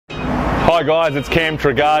Hi guys, it's Cam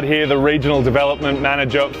Trigard here, the Regional Development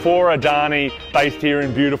Manager for Adani, based here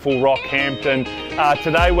in beautiful Rockhampton.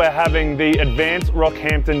 Today we're having the Advanced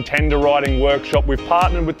Rockhampton Tender Writing Workshop. We've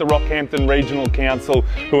partnered with the Rockhampton Regional Council,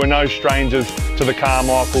 who are no strangers to the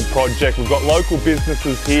Carmichael project. We've got local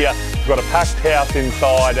businesses here, we've got a packed house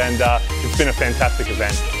inside, and it's been a fantastic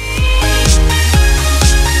event.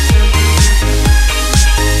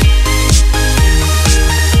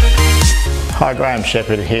 Hi, Graham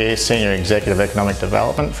Shepherd here, Senior Executive Economic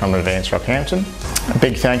Development from Advanced Rockhampton. A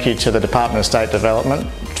big thank you to the Department of State Development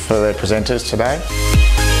for their presenters today.